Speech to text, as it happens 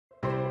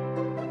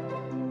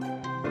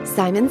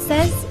Simon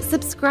says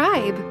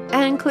subscribe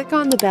and click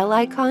on the bell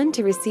icon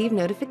to receive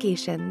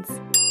notifications.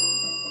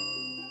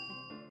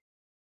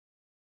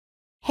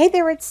 Hey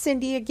there, it's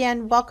Cindy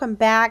again. Welcome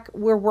back.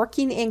 We're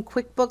working in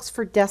QuickBooks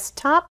for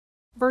Desktop,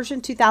 version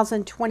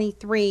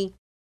 2023.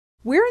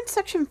 We're in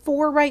section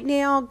 4 right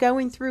now,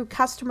 going through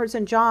customers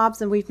and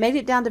jobs, and we've made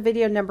it down to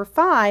video number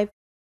 5,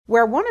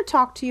 where I want to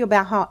talk to you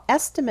about how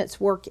estimates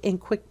work in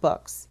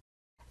QuickBooks.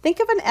 Think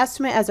of an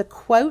estimate as a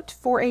quote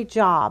for a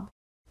job.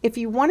 If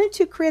you wanted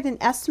to create an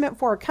estimate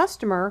for a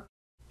customer,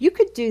 you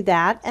could do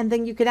that, and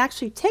then you could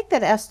actually take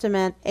that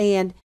estimate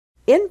and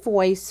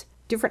invoice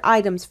different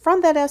items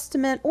from that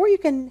estimate, or you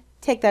can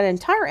take that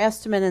entire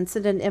estimate and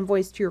send an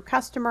invoice to your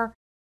customer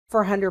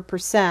for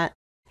 100%.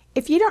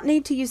 If you don't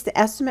need to use the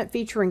estimate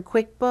feature in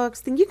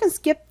QuickBooks, then you can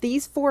skip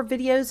these 4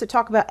 videos that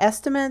talk about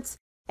estimates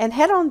and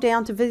head on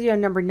down to video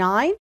number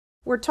 9,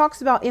 where it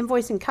talks about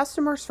invoicing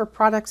customers for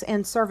products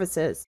and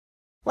services.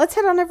 Let's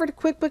head on over to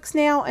QuickBooks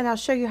now, and I'll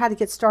show you how to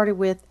get started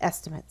with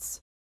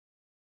estimates.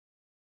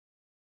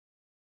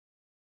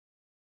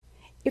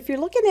 If you're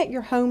looking at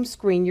your home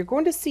screen, you're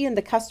going to see in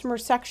the customer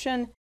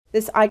section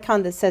this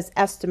icon that says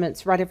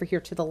estimates right over here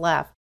to the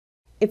left.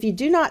 If you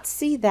do not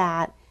see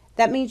that,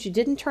 that means you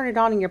didn't turn it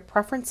on in your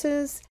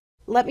preferences.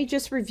 Let me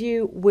just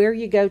review where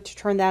you go to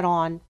turn that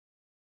on.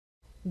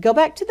 Go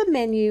back to the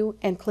menu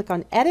and click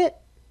on Edit,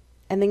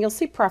 and then you'll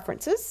see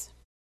Preferences.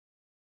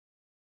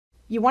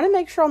 You want to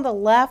make sure on the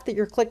left that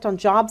you're clicked on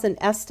Jobs and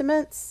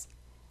Estimates,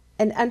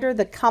 and under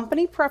the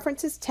Company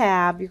Preferences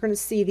tab, you're going to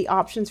see the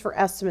options for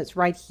estimates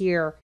right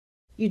here.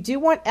 You do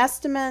want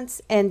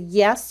estimates, and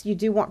yes, you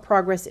do want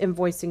progress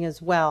invoicing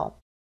as well.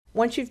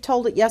 Once you've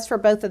told it yes for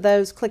both of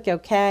those, click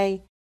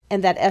OK,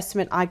 and that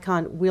estimate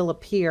icon will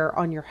appear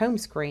on your home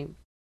screen.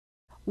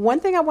 One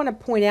thing I want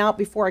to point out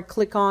before I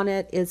click on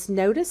it is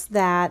notice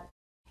that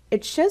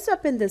it shows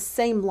up in the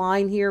same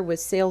line here with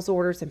sales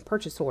orders and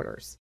purchase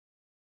orders.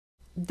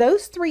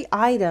 Those 3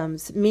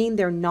 items mean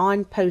they're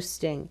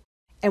non-posting,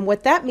 and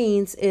what that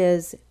means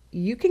is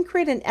you can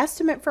create an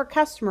estimate for a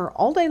customer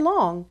all day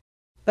long,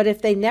 but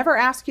if they never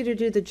ask you to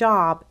do the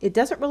job, it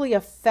doesn't really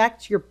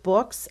affect your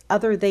books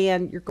other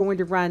than you're going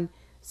to run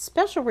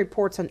special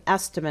reports on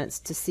estimates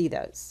to see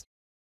those.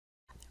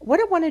 What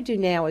I want to do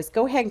now is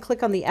go ahead and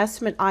click on the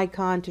estimate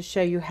icon to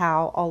show you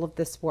how all of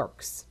this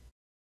works.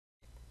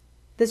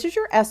 This is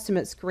your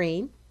estimate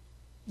screen.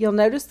 You'll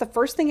notice the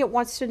first thing it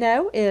wants to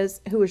know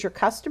is who is your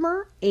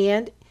customer,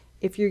 and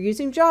if you're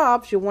using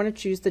jobs, you'll want to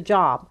choose the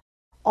job.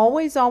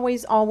 Always,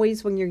 always,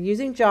 always, when you're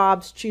using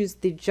jobs, choose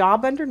the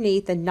job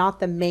underneath and not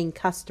the main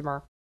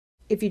customer.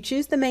 If you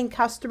choose the main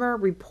customer,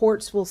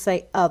 reports will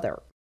say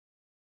Other.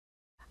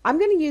 I'm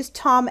going to use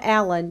Tom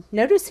Allen.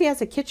 Notice he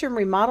has a kitchen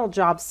remodel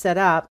job set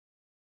up.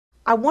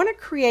 I want to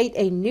create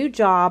a new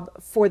job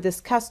for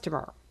this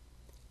customer.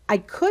 I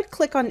could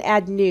click on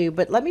Add New,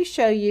 but let me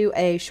show you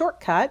a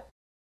shortcut.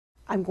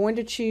 I'm going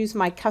to choose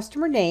my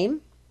customer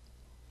name,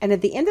 and at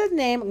the end of the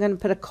name, I'm going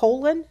to put a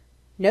colon,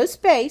 no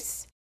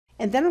space,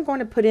 and then I'm going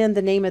to put in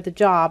the name of the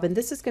job, and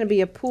this is going to be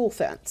a pool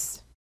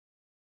fence.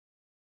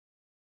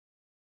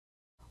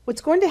 What's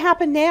going to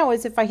happen now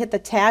is if I hit the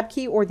Tab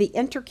key or the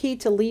Enter key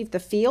to leave the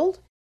field,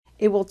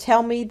 it will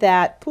tell me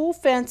that pool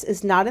fence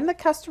is not in the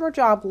customer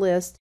job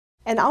list,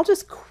 and I'll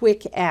just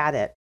quick add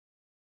it.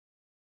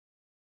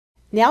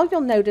 Now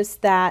you'll notice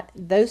that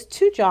those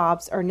 2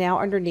 jobs are now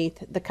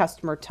underneath the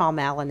customer, Tom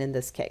Allen, in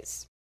this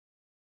case.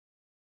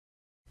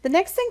 The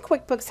next thing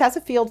QuickBooks has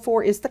a field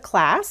for is the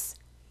class.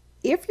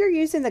 If you're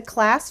using the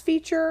class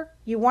feature,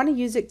 you want to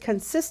use it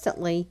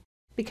consistently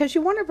because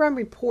you want to run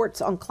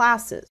reports on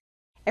classes.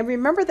 And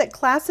remember that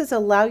classes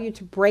allow you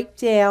to break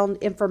down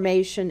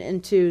information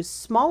into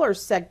smaller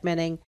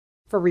segmenting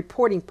for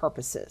reporting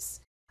purposes.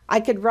 I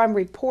could run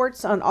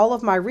reports on all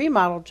of my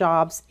remodel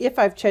jobs if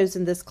I've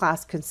chosen this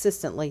class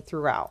consistently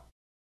throughout.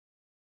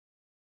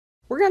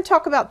 We're going to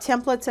talk about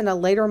templates in a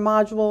later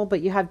module,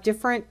 but you have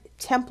different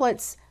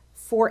templates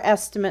for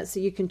estimates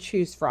that you can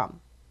choose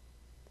from.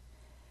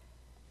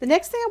 The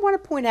next thing I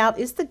want to point out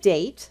is the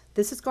date.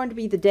 This is going to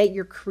be the date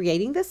you're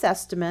creating this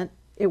estimate.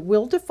 It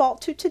will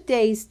default to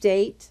today's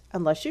date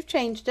unless you've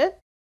changed it.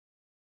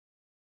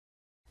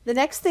 The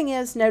next thing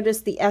is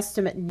notice the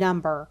estimate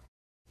number.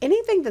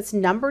 Anything that's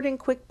numbered in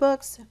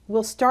QuickBooks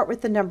will start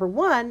with the number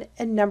 1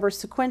 and number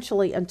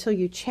sequentially until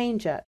you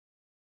change it.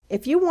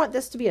 If you want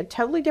this to be a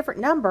totally different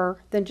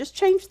number, then just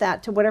change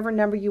that to whatever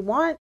number you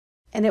want,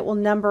 and it will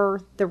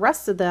number the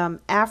rest of them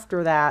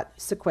after that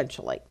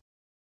sequentially.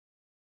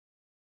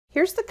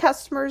 Here's the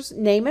customer's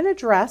name and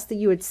address that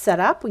you would set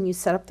up when you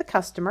set up the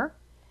customer.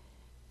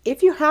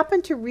 If you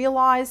happen to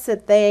realize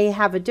that they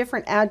have a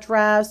different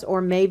address,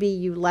 or maybe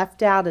you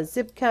left out a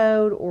zip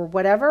code or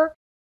whatever,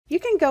 you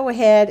can go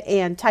ahead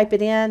and type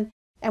it in,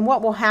 and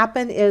what will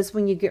happen is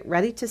when you get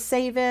ready to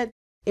save it,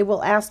 it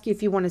will ask you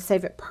if you want to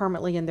save it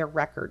permanently in their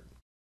record.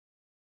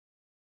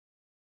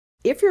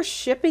 If you're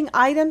shipping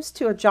items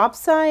to a job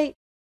site,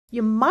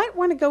 you might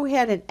want to go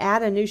ahead and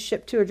add a new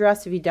ship to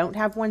address if you don't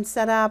have one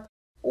set up,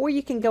 or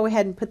you can go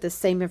ahead and put the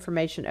same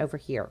information over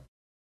here.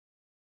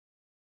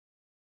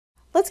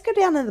 Let's go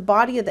down in the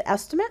body of the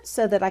estimate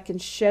so that I can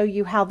show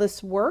you how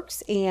this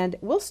works, and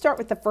we'll start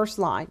with the first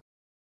line.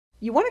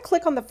 You want to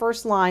click on the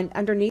first line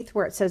underneath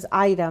where it says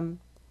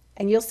item,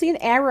 and you'll see an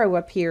arrow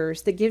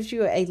appears that gives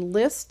you a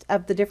list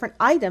of the different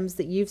items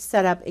that you've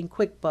set up in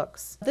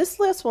QuickBooks. This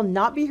list will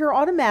not be here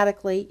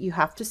automatically. You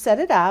have to set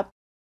it up.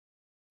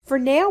 For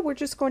now, we're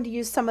just going to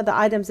use some of the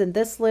items in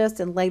this list,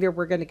 and later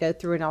we're going to go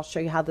through and I'll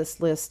show you how this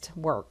list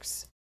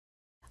works.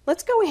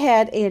 Let's go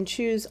ahead and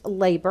choose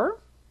labor.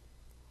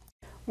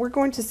 We're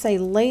going to say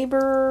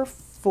labor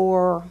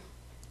for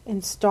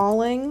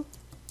installing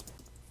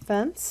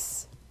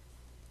fence,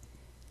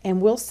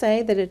 and we'll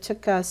say that it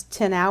took us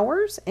 10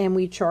 hours and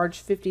we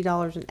charged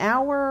 $50 an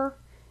hour.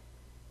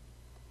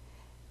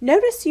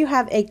 Notice you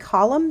have a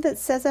column that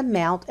says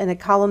amount and a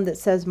column that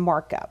says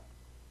markup.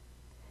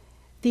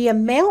 The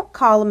amount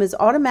column is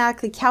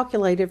automatically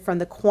calculated from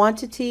the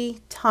quantity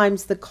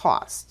times the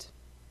cost.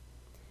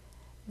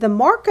 The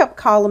markup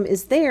column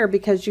is there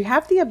because you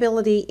have the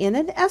ability in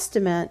an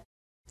estimate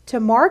to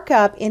mark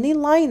up any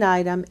line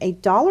item a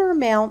dollar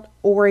amount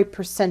or a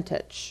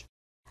percentage.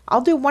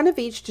 I'll do one of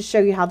each to show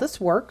you how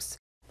this works.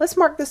 Let's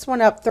mark this one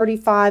up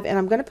 35, and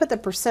I'm going to put the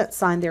percent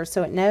sign there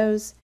so it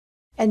knows.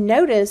 And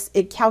notice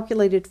it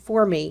calculated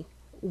for me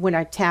when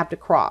I tabbed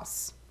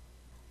across.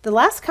 The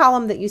last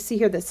column that you see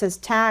here that says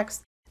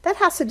tax, that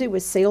has to do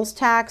with sales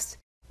tax.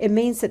 It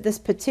means that this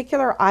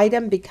particular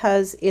item,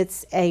 because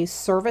it's a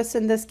service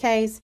in this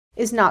case,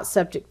 is not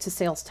subject to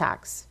sales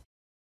tax.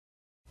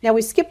 Now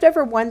we skipped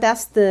over one,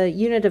 that's the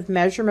unit of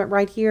measurement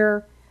right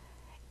here.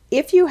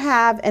 If you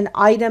have an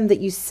item that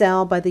you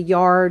sell by the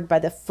yard, by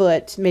the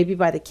foot, maybe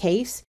by the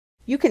case,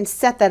 you can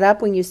set that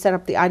up when you set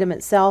up the item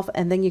itself,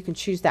 and then you can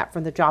choose that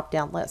from the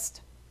drop-down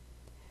list.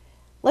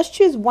 Let's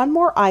choose one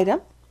more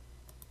item.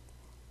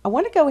 I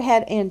want to go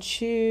ahead and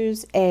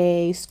choose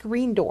a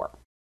screen door.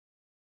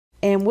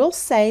 And we'll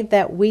say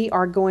that we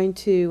are going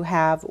to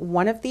have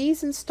one of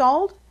these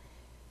installed.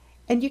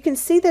 And you can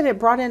see that it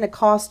brought in a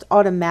cost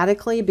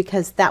automatically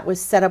because that was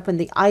set up when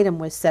the item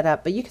was set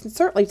up. But you can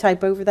certainly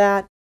type over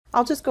that.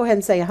 I'll just go ahead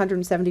and say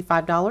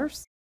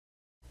 $175.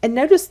 And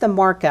notice the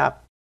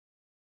markup.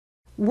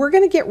 We're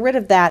going to get rid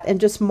of that and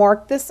just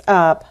mark this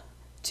up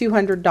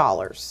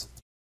 $200.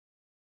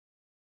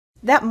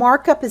 That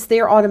markup is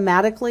there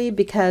automatically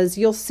because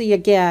you'll see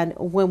again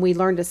when we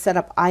learn to set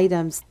up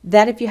items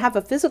that if you have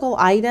a physical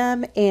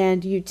item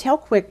and you tell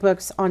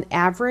QuickBooks on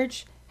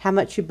average how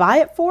much you buy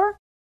it for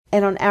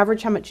and on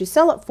average how much you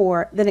sell it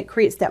for, then it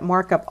creates that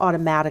markup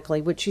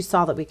automatically, which you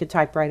saw that we could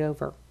type right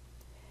over.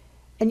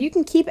 And you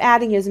can keep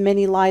adding as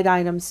many line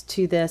items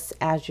to this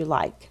as you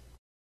like.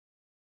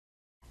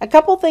 A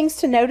couple things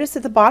to notice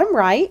at the bottom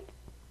right.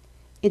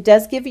 It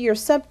does give you your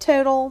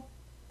subtotal.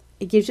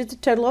 It gives you the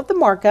total of the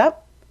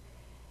markup.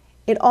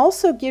 It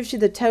also gives you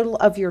the total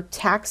of your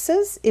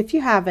taxes if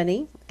you have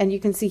any. And you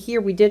can see here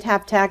we did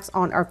have tax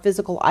on our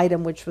physical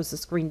item, which was the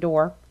screen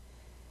door.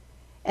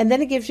 And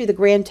then it gives you the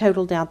grand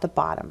total down at the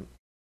bottom.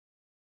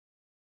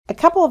 A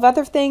couple of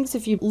other things,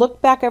 if you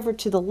look back over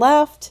to the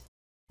left,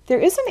 there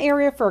is an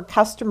area for a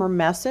customer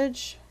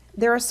message.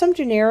 There are some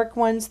generic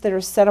ones that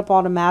are set up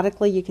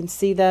automatically. You can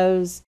see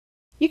those.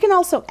 You can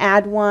also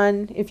add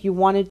one if you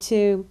wanted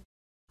to.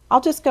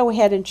 I'll just go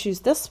ahead and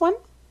choose this one.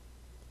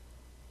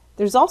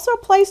 There's also a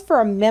place for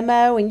a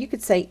memo, and you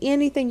could say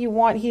anything you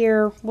want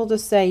here. We'll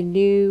just say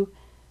new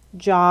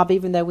job,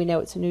 even though we know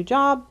it's a new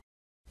job.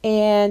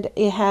 And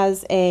it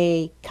has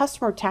a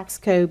customer tax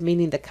code,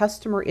 meaning the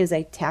customer is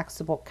a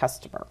taxable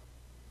customer.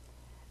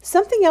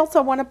 Something else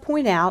I want to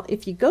point out,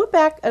 if you go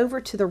back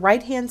over to the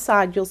right-hand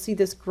side, you'll see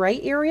this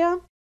gray area.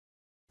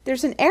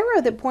 There's an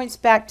arrow that points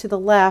back to the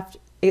left.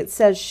 It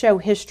says show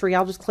history.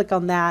 I'll just click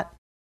on that.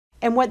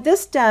 And what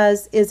this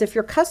does is if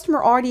your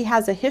customer already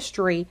has a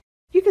history,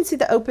 you can see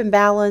the open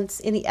balance,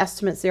 any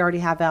estimates they already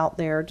have out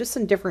there, just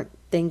some different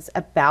things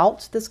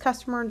about this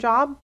customer and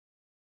job.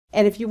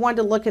 And if you want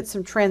to look at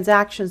some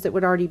transactions that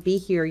would already be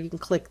here, you can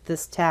click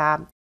this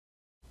tab.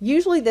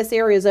 Usually this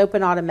area is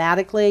open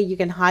automatically. You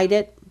can hide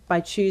it by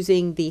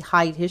choosing the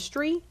hide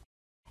history.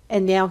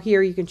 And now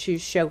here you can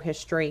choose show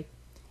history.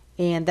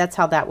 And that's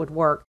how that would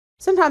work.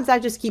 Sometimes I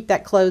just keep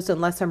that closed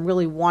unless I'm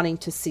really wanting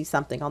to see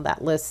something on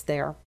that list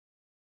there.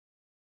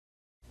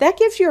 That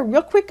gives you a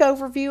real quick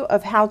overview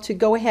of how to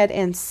go ahead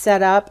and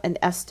set up an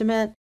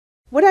estimate.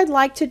 What I'd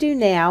like to do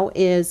now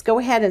is go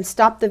ahead and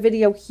stop the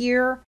video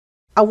here.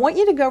 I want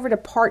you to go over to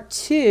part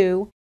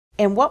 2,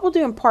 and what we'll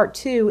do in part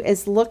 2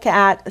 is look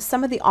at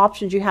some of the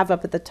options you have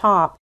up at the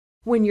top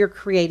when you're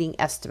creating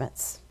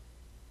estimates.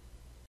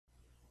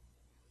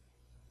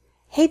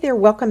 Hey there,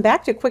 welcome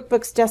back to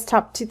QuickBooks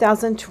Desktop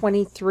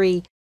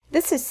 2023.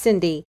 This is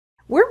Cindy.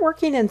 We're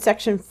working in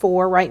section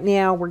 4 right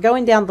now. We're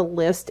going down the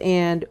list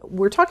and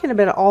we're talking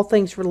about all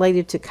things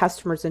related to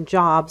customers and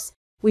jobs.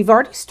 We've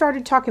already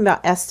started talking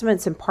about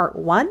estimates in part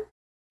 1.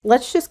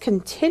 Let's just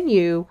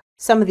continue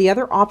some of the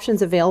other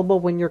options available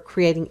when you're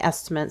creating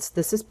estimates.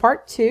 This is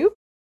part 2.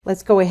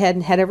 Let's go ahead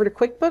and head over to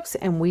QuickBooks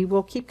and we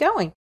will keep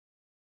going.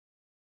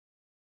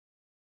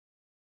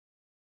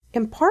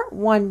 In part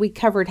 1, we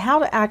covered how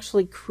to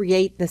actually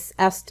create this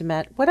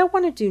estimate. What I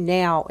want to do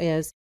now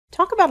is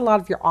talk about a lot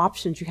of your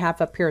options you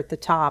have up here at the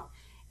top.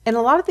 And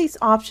a lot of these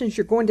options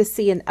you're going to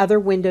see in other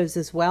windows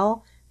as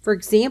well. For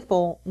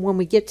example, when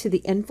we get to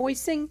the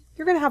invoicing,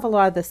 you're going to have a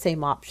lot of the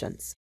same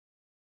options.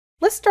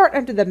 Let's start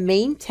under the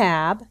main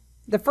tab.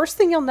 The first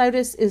thing you'll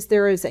notice is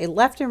there is a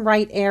left and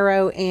right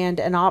arrow and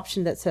an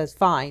option that says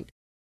Find.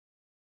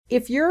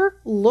 If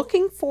you're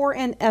looking for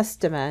an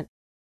estimate,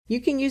 you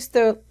can use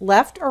the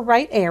left or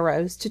right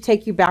arrows to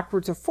take you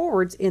backwards or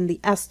forwards in the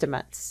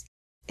estimates.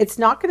 It's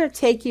not going to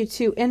take you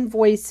to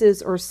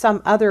invoices or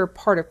some other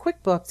part of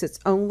QuickBooks. It's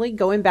only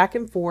going back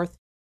and forth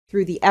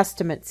through the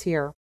estimates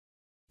here.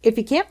 If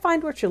you can't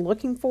find what you're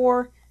looking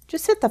for,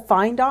 just hit the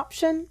Find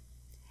option.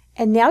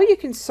 And now you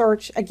can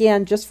search,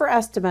 again, just for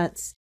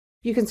estimates.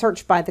 You can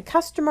search by the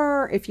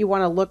customer if you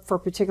want to look for a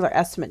particular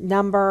estimate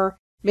number.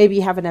 Maybe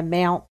you have an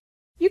amount.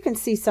 You can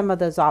see some of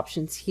those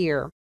options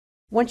here.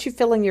 Once you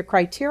fill in your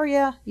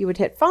criteria, you would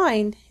hit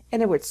Find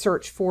and it would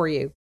search for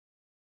you.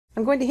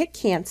 I'm going to hit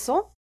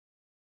Cancel.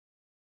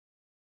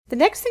 The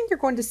next thing you're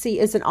going to see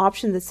is an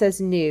option that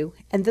says New,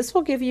 and this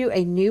will give you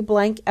a new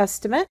blank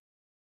estimate.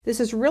 This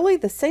is really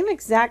the same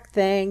exact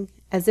thing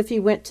as if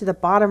you went to the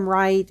bottom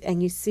right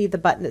and you see the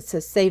button that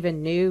says Save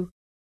and New.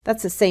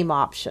 That's the same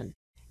option.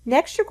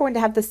 Next, you're going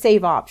to have the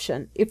Save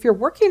option. If you're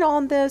working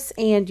on this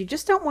and you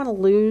just don't want to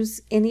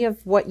lose any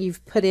of what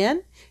you've put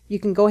in, you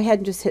can go ahead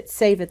and just hit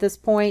Save at this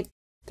point.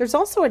 There's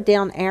also a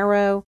down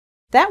arrow.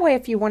 That way,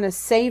 if you want to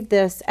save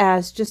this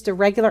as just a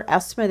regular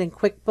estimate in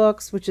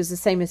QuickBooks, which is the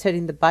same as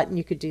hitting the button,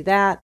 you could do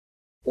that.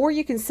 Or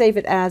you can save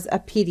it as a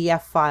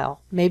PDF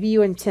file. Maybe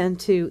you intend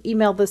to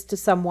email this to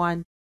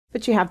someone,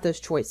 but you have those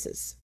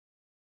choices.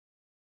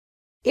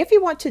 If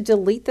you want to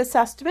delete this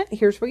estimate,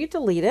 here's where you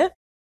delete it.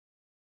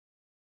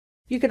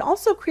 You can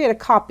also create a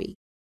copy.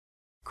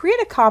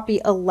 Create a copy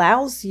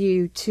allows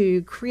you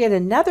to create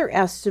another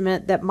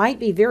estimate that might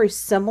be very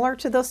similar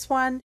to this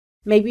one.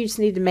 Maybe you just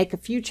need to make a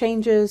few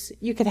changes.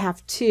 You could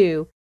have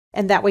 2,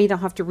 and that way you don't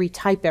have to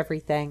retype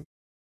everything.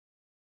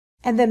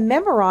 And then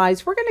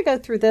memorize. We're going to go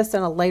through this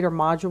in a later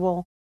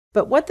module,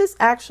 but what this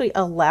actually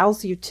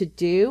allows you to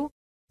do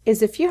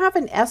is if you have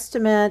an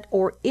estimate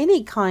or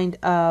any kind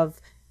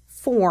of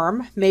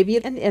form, maybe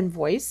an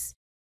invoice,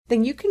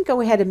 then you can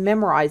go ahead and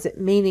memorize it,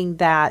 meaning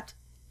that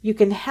you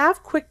can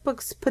have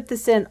QuickBooks put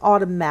this in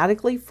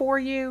automatically for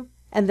you,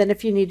 and then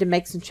if you need to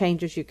make some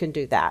changes, you can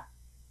do that.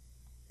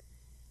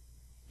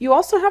 You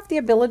also have the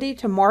ability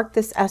to mark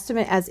this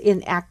estimate as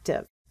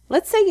inactive.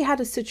 Let's say you had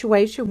a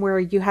situation where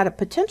you had a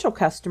potential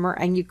customer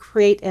and you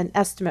create an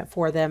estimate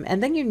for them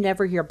and then you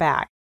never hear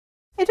back.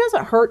 It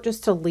doesn't hurt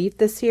just to leave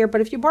this here, but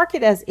if you mark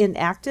it as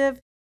inactive,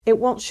 it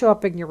won't show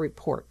up in your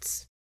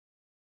reports.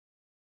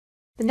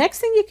 The next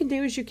thing you can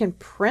do is you can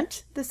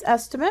print this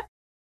estimate.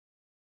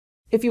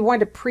 If you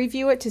wanted to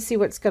preview it to see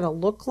what it's going to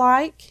look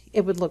like,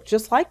 it would look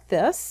just like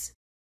this.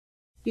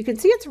 You can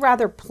see it's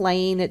rather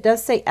plain. It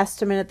does say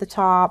estimate at the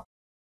top.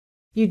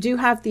 You do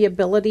have the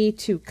ability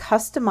to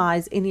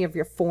customize any of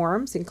your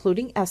forms,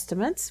 including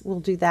estimates. We'll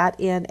do that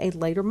in a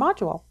later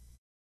module.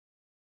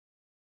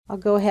 I'll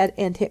go ahead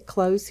and hit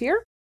close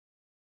here.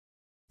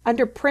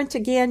 Under print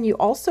again, you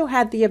also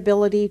had the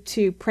ability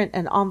to print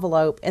an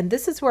envelope, and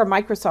this is where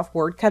Microsoft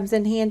Word comes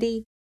in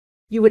handy.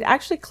 You would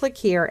actually click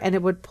here and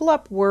it would pull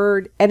up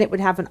Word and it would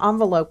have an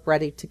envelope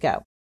ready to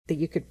go that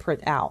you could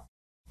print out.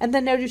 And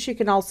then notice you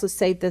can also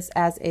save this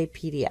as a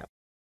PDF.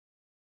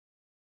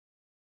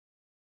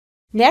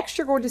 Next,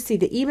 you're going to see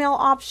the email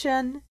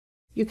option.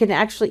 You can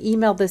actually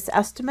email this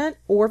estimate,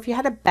 or if you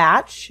had a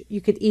batch,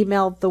 you could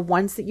email the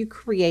ones that you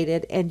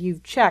created and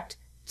you've checked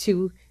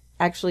to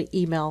actually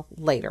email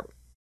later.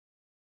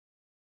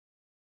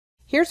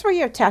 Here's where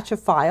you attach a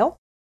file.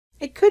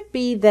 It could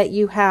be that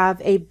you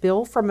have a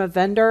bill from a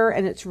vendor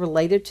and it's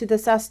related to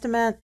this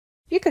estimate.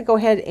 You could go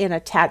ahead and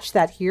attach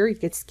that here. You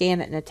could scan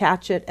it and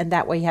attach it, and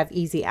that way you have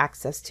easy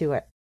access to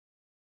it.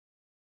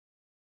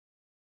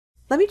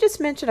 Let me just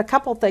mention a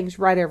couple things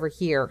right over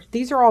here.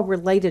 These are all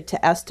related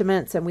to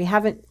estimates, and we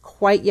haven't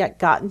quite yet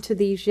gotten to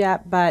these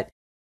yet, but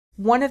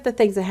one of the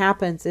things that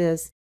happens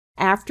is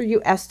after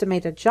you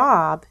estimate a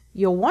job,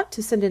 you'll want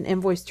to send an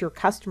invoice to your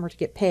customer to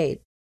get paid.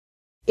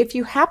 If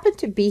you happen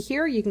to be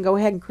here, you can go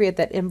ahead and create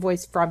that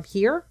invoice from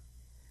here,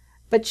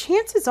 but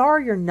chances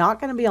are you're not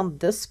going to be on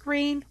this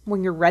screen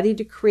when you're ready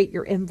to create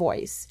your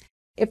invoice.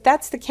 If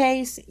that's the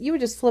case, you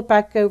would just flip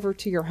back over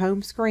to your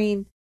home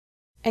screen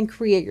and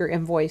create your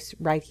invoice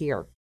right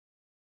here.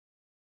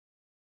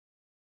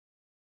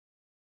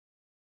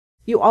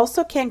 You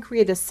also can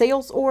create a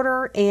sales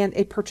order and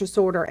a purchase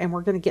order, and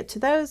we're going to get to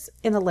those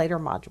in a later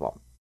module.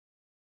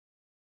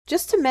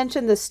 Just to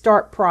mention the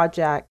Start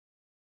project,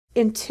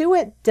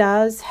 Intuit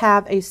does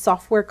have a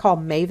software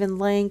called Maven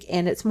Link,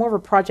 and it's more of a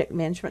project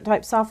management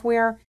type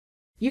software.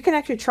 You can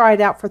actually try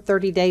it out for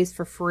 30 days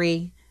for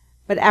free,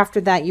 but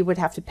after that you would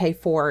have to pay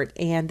for it,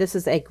 and this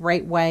is a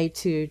great way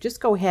to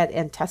just go ahead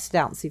and test it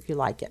out and see if you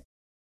like it.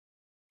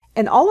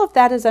 And all of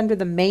that is under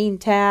the Main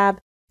tab.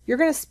 You're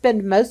going to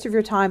spend most of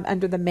your time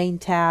under the Main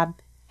tab.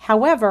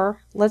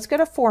 However, let's go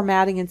to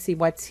formatting and see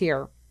what's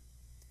here.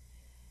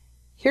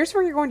 Here's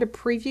where you're going to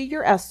preview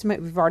your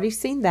estimate. We've already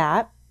seen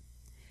that.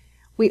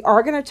 We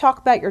are going to talk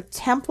about your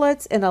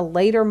templates in a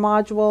later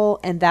module,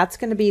 and that's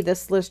going to be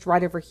this list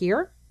right over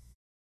here.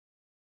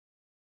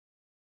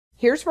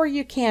 Here's where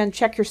you can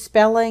check your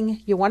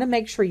spelling. You want to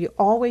make sure you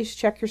always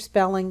check your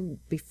spelling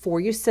before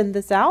you send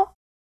this out.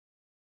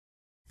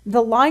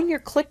 The line you're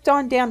clicked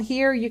on down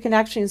here, you can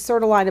actually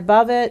insert a line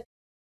above it.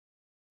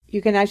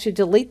 You can actually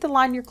delete the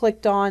line you're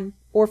clicked on,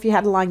 or if you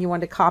had a line you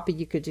wanted to copy,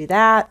 you could do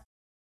that.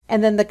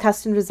 And then the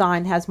custom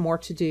design has more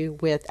to do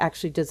with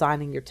actually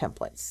designing your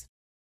templates.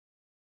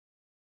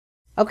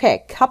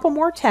 Okay, couple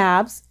more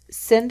tabs.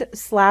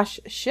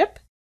 Send/ship.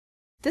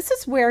 This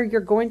is where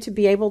you're going to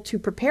be able to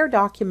prepare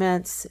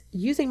documents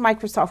using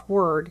Microsoft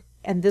Word,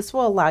 and this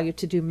will allow you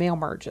to do mail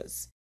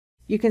merges.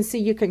 You can see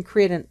you can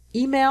create an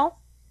email.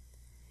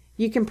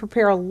 You can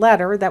prepare a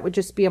letter that would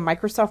just be a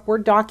Microsoft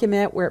Word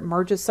document where it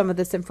merges some of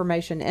this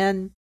information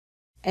in.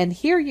 And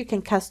here you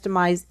can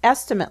customize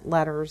estimate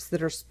letters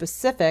that are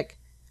specific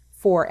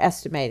for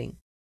estimating.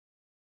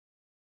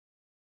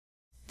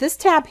 This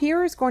tab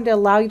here is going to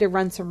allow you to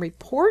run some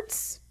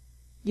reports.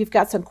 You've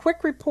got some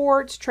quick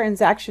reports,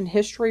 transaction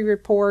history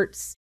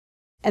reports,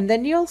 and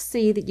then you'll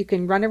see that you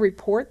can run a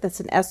report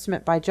that's an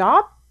estimate by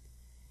job,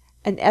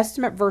 an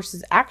estimate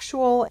versus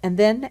actual, and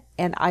then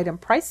an item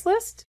price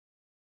list.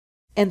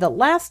 And the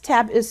last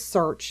tab is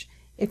search.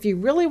 If you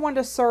really want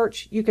to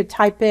search, you could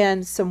type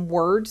in some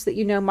words that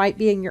you know might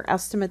be in your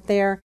estimate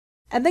there,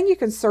 and then you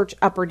can search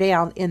up or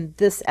down in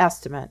this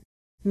estimate,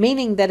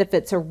 meaning that if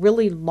it's a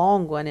really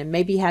long one and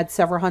maybe had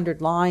several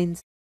hundred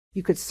lines,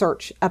 you could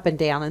search up and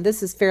down, and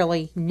this is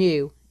fairly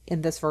new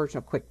in this version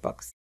of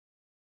QuickBooks.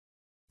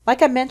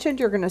 Like I mentioned,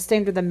 you're going to stay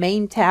under the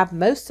main tab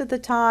most of the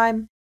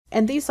time,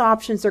 and these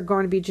options are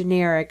going to be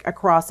generic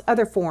across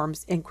other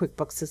forms in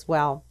QuickBooks as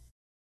well.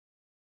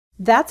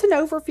 That's an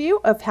overview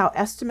of how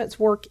estimates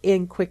work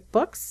in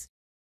QuickBooks.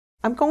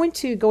 I'm going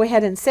to go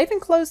ahead and save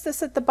and close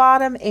this at the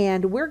bottom,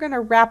 and we're going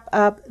to wrap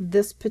up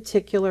this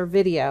particular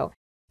video.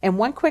 And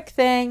one quick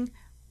thing,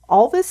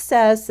 all this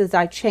says is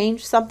I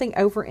changed something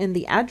over in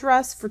the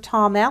address for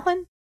Tom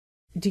Allen.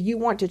 Do you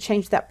want to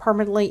change that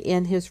permanently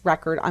in his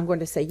record? I'm going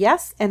to say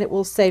yes, and it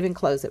will save and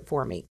close it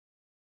for me.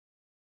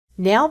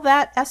 Now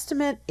that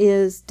estimate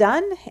is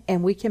done,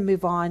 and we can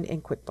move on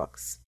in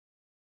QuickBooks.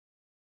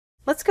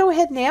 Let's go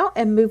ahead now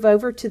and move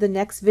over to the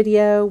next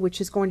video, which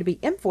is going to be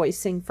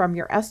invoicing from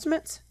your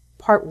estimates,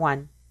 part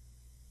 1.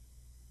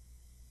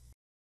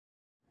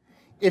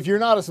 If you're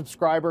not a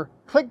subscriber,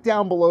 click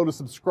down below to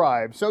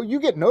subscribe so you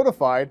get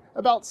notified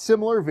about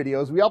similar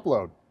videos we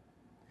upload.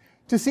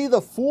 To see the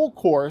full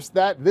course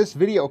that this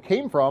video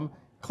came from,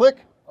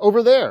 click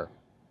over there.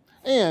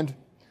 And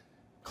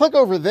click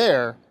over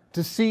there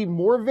to see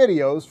more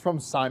videos from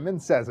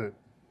Simon Says It.